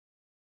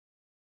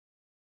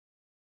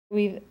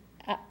We've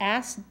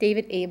asked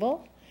David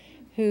Abel,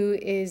 who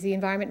is the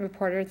environment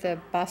reporter at the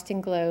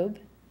Boston Globe,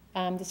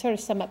 to sort of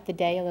sum up the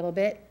day a little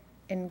bit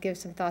and give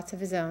some thoughts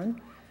of his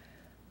own.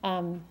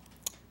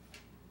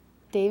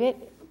 David,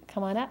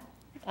 come on up.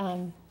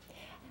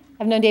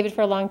 I've known David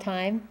for a long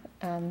time.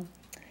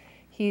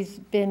 He's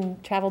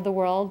traveled the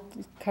world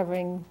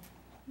covering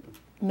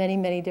many,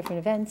 many different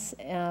events,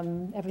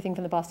 everything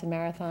from the Boston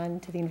Marathon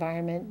to the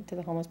environment to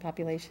the homeless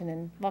population,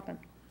 and welcome.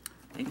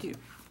 Thank you.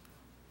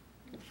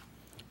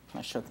 Can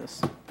I shut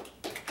this?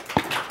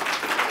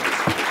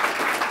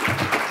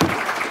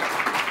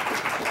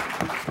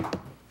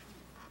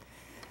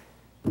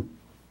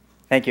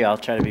 Thank you. I'll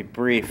try to be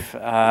brief.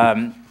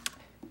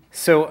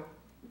 So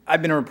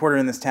I've been a reporter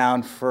in this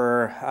town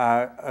for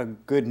a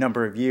good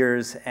number of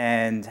years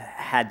and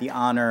had the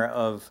honor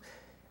of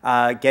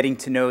getting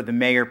to know the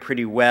mayor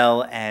pretty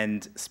well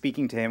and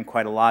speaking to him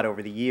quite a lot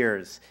over the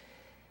years.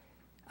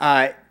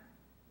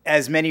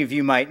 As many of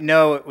you might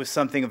know, it was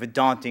something of a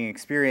daunting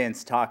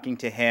experience talking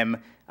to him,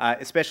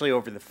 especially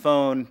over the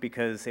phone,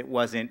 because it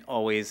wasn't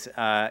always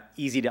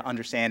easy to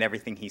understand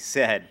everything he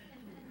said.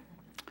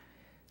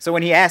 So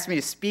when he asked me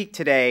to speak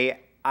today,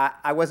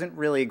 I wasn't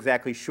really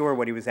exactly sure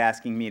what he was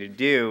asking me to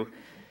do.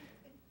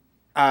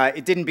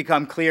 It didn't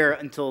become clear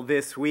until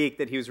this week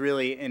that he was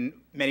really, in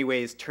many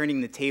ways,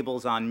 turning the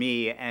tables on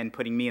me and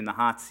putting me in the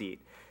hot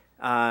seat.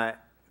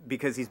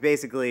 Because he's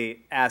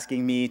basically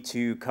asking me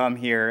to come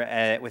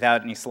here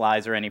without any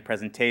slides or any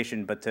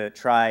presentation, but to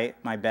try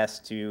my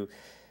best to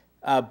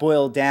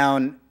boil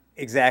down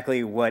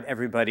exactly what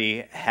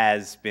everybody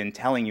has been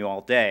telling you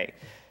all day.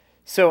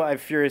 So I've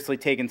furiously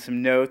taken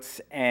some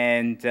notes,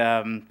 and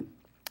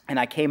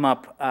I came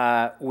up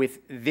with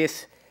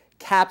this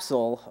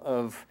capsule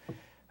of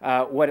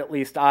what at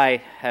least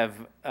I have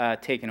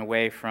taken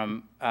away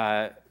from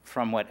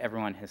what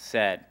everyone has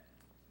said.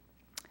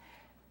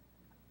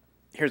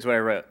 Here's what I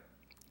wrote.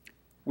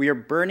 We are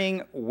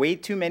burning way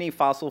too many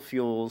fossil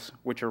fuels,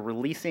 which are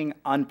releasing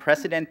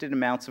unprecedented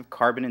amounts of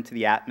carbon into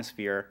the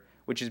atmosphere,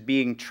 which is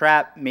being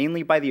trapped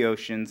mainly by the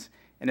oceans,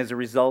 and as a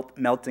result,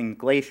 melting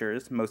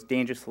glaciers, most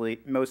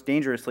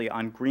dangerously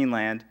on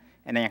Greenland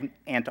and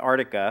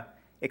Antarctica,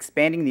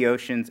 expanding the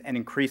oceans and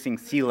increasing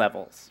sea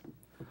levels.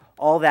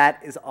 All that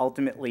is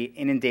ultimately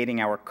inundating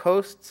our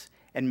coasts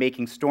and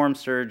making storm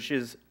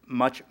surges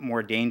much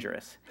more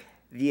dangerous.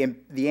 The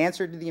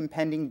answer to the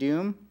impending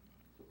doom?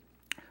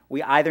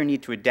 We either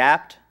need to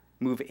adapt,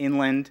 move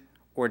inland,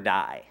 or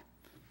die,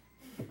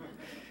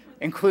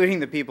 including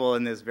the people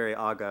in this very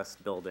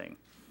august building.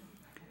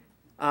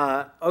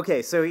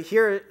 Okay, so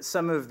here are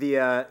some of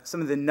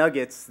the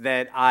nuggets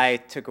that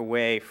I took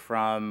away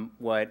from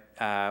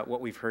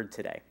what we've heard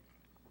today.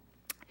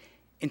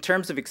 In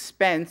terms of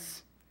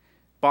expense,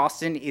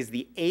 Boston is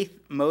the 8th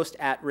most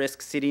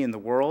at-risk city in the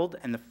world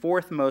and the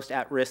 4th most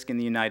at-risk in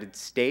the United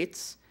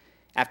States,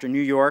 after New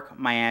York,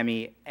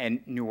 Miami, and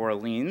New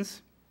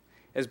Orleans.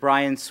 As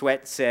Brian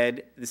Sweat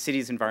said, the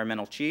city's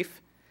environmental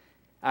chief,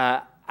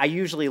 I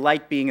usually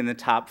like being in the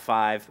top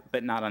 5,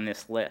 but not on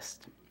this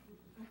list.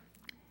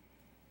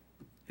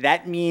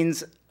 That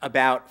means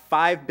about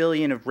 $5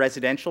 billion of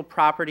residential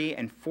property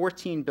and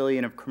 $14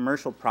 billion of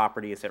commercial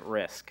property is at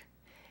risk.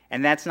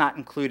 And that's not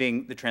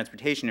including the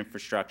transportation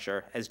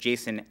infrastructure, as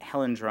Jason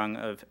Hellendrung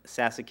of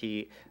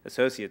Sasaki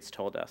Associates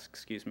told us.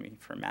 Excuse me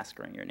for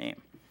massacring your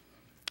name.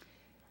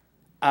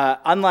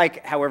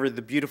 Unlike, however,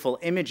 the beautiful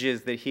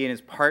images that he and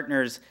his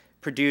partners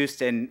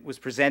produced and was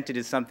presented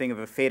as something of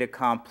a fait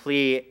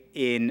accompli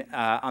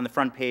on the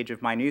front page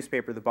of my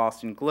newspaper, the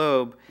Boston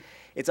Globe,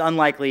 it's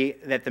unlikely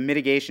that the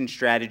mitigation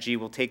strategy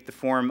will take the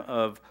form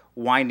of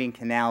winding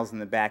canals in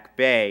the Back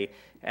Bay,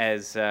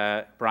 as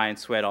Brian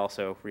Sweat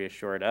also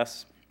reassured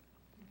us.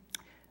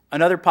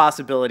 Another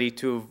possibility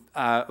to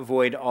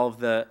avoid all of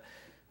the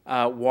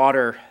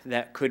water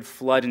that could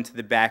flood into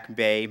the Back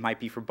Bay might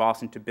be for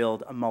Boston to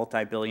build a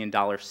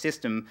multi-billion-dollar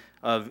system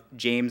of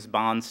James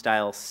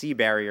Bond-style sea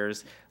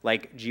barriers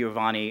like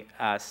Giovanni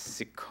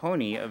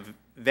Ciccone of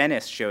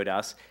Venice showed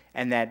us,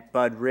 and that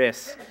Bud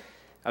Riss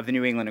of the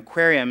New England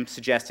Aquarium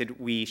suggested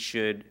we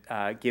should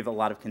give a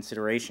lot of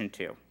consideration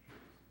to.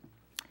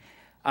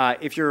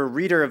 If you're a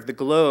reader of the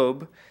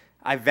Globe,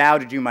 I vow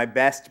to do my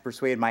best to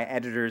persuade my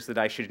editors that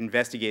I should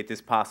investigate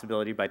this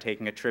possibility by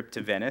taking a trip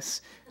to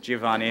Venice.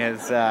 Giovanni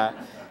has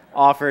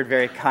offered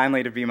very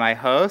kindly to be my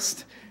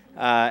host.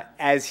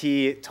 As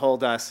he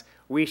told us,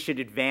 we should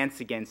advance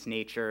against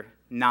nature,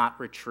 not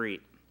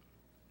retreat.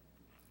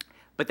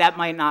 But that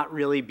might not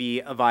really be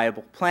a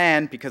viable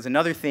plan, because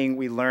another thing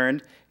we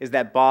learned is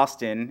that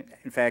Boston,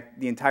 in fact,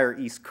 the entire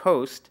East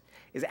Coast,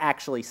 is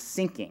actually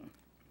sinking.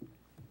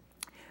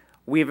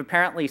 We have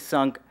apparently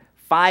sunk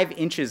 5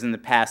 inches in the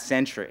past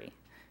century,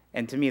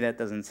 and to me that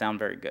doesn't sound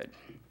very good.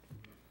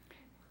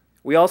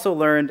 We also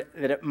learned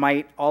that it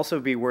might also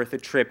be worth a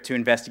trip to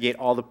investigate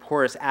all the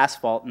porous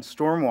asphalt and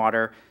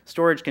stormwater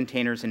storage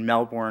containers in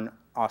Melbourne,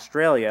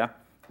 Australia,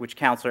 which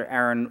Councillor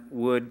Aaron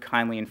Wood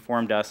kindly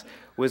informed us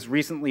was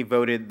recently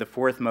voted the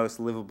 4th most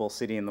livable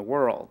city in the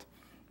world.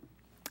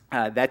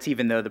 That's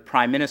even though the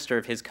prime minister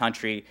of his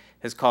country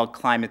has called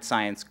climate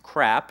science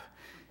crap,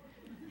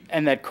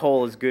 and that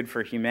coal is good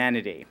for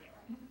humanity.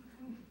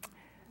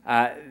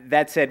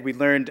 That said, we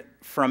learned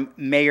from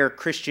Mayor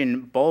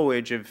Christian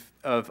Bulwidge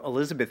of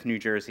Elizabeth, New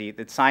Jersey,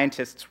 that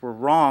scientists were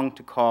wrong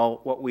to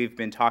call what we've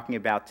been talking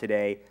about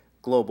today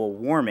global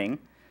warming.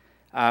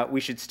 We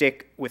should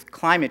stick with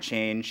climate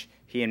change,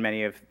 he and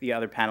many of the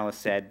other panelists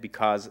said,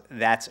 because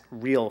that's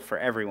real for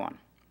everyone.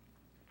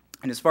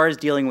 And as far as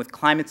dealing with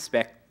climate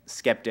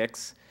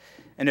skeptics,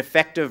 an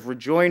effective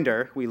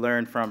rejoinder we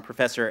learned from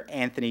Professor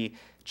Anthony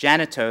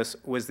Janitos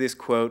was this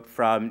quote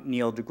from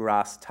Neil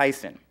deGrasse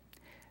Tyson.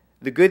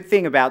 "The good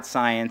thing about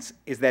science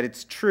is that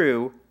it's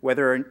true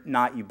whether or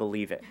not you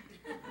believe it."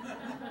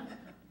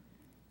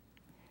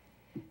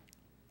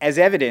 As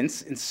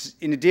evidence,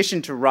 in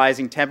addition to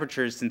rising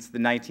temperatures since the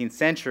 19th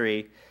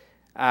century,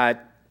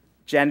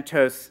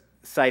 Janitos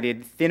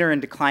cited thinner and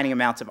declining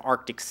amounts of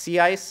Arctic sea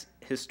ice,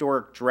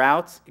 historic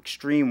droughts,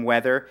 extreme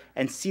weather,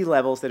 and sea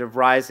levels that have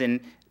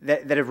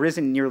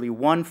risen nearly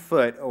 1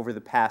 foot over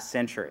the past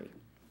century.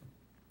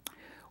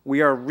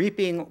 "We are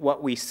reaping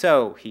what we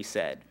sow," he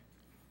said.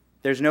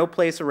 "There's no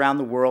place around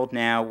the world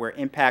now where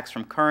impacts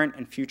from current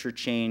and future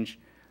change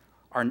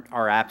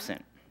are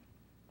absent."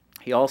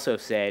 He also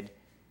said,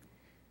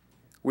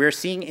 "We are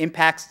seeing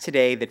impacts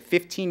today that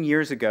 15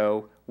 years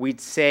ago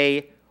we'd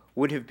say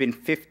would have been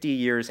 50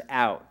 years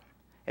out.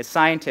 As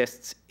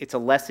scientists, it's a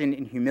lesson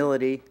in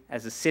humility.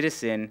 As a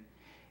citizen,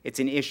 it's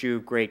an issue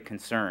of great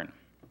concern."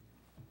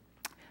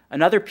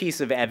 Another piece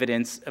of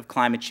evidence of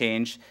climate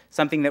change,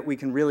 something that we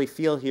can really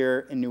feel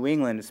here in New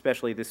England,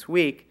 especially this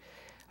week,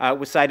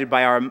 was cited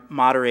by our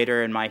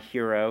moderator and my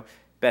hero,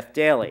 Beth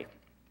Daly.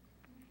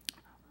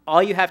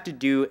 "All you have to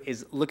do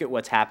is look at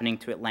what's happening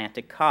to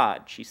Atlantic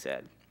cod," she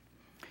said.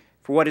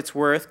 For what it's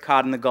worth,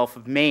 cod in the Gulf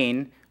of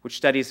Maine, which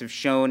studies have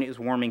shown is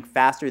warming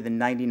faster than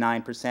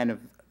 99% of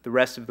the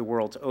rest of the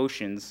world's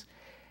oceans,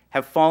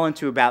 have fallen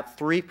to about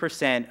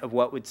 3% of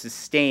what would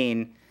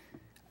sustain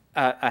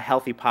a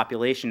healthy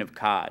population of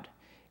cod.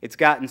 It's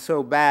gotten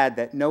so bad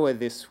that NOAA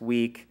this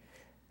week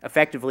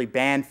effectively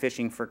banned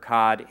fishing for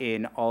cod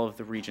in all of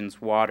the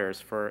region's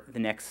waters for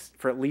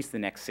at least the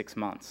next 6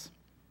 months.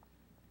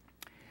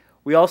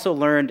 We also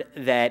learned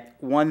that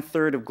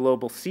 1/3 of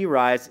global sea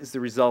rise is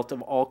the result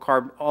of all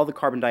the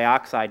carbon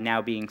dioxide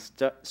now being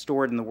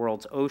stored in the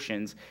world's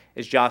oceans,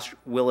 as Josh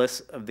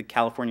Willis of the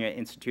California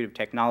Institute of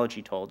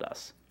Technology told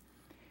us.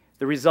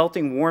 The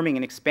resulting warming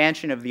and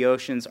expansion of the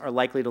oceans are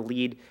likely to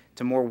lead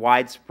to more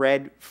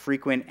widespread,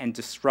 frequent, and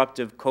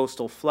disruptive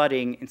coastal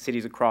flooding in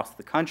cities across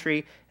the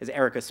country, as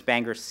Erica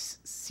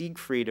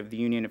Spanger-Siegfried of the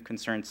Union of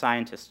Concerned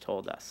Scientists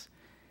told us.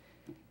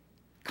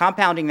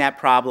 Compounding that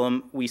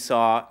problem, we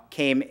saw,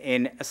 came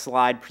in a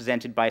slide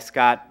presented by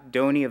Scott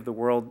Doney of the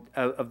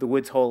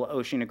Woods Hole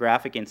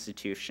Oceanographic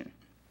Institution.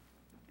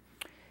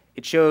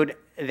 It showed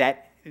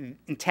that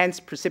intense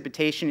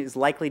precipitation is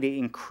likely to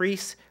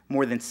increase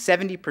more than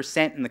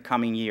 70% in the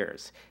coming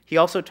years. He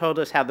also told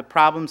us how the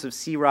problems of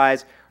sea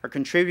rise are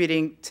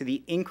contributing to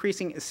the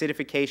increasing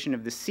acidification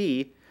of the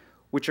sea,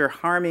 which are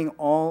harming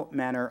all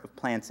manner of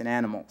plants and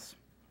animals.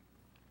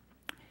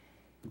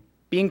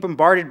 Being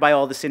bombarded by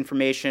all this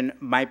information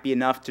might be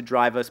enough to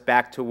drive us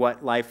back to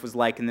what life was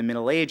like in the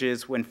Middle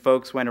Ages when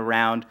folks went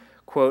around,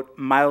 quote,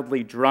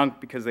 mildly drunk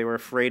because they were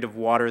afraid of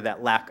water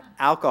that lacked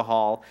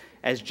alcohol,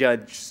 as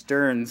Judge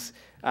Stearns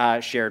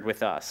shared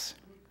with us.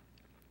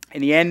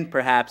 In the end,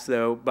 perhaps,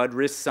 though, Bud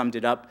Riss summed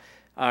up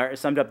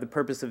the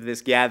purpose of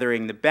this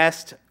gathering the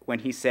best when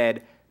he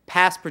said,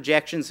 "Past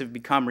projections have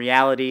become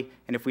reality,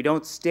 and if we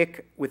don't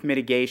stick with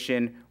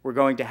mitigation, we're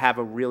going to have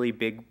a really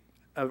big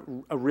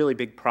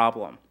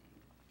problem."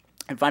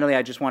 And finally,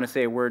 I just want to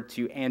say a word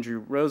to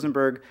Andrew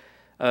Rosenberg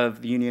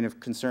of the Union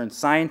of Concerned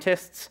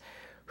Scientists,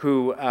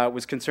 who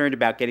was concerned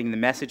about getting the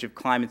message of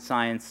climate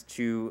science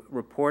to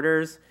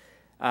reporters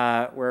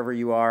wherever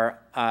you are.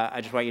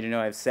 I just want you to know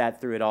I've sat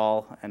through it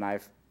all, and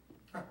I've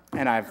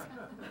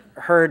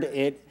heard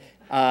it.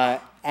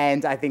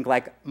 And I think,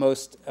 like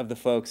most of the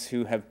folks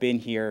who have been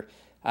here,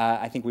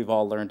 I think we've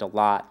all learned a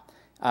lot.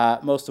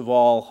 Most of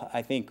all,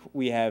 I think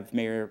we have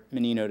Mayor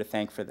Menino to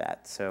thank for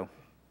that. So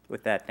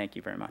with that, thank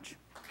you very much.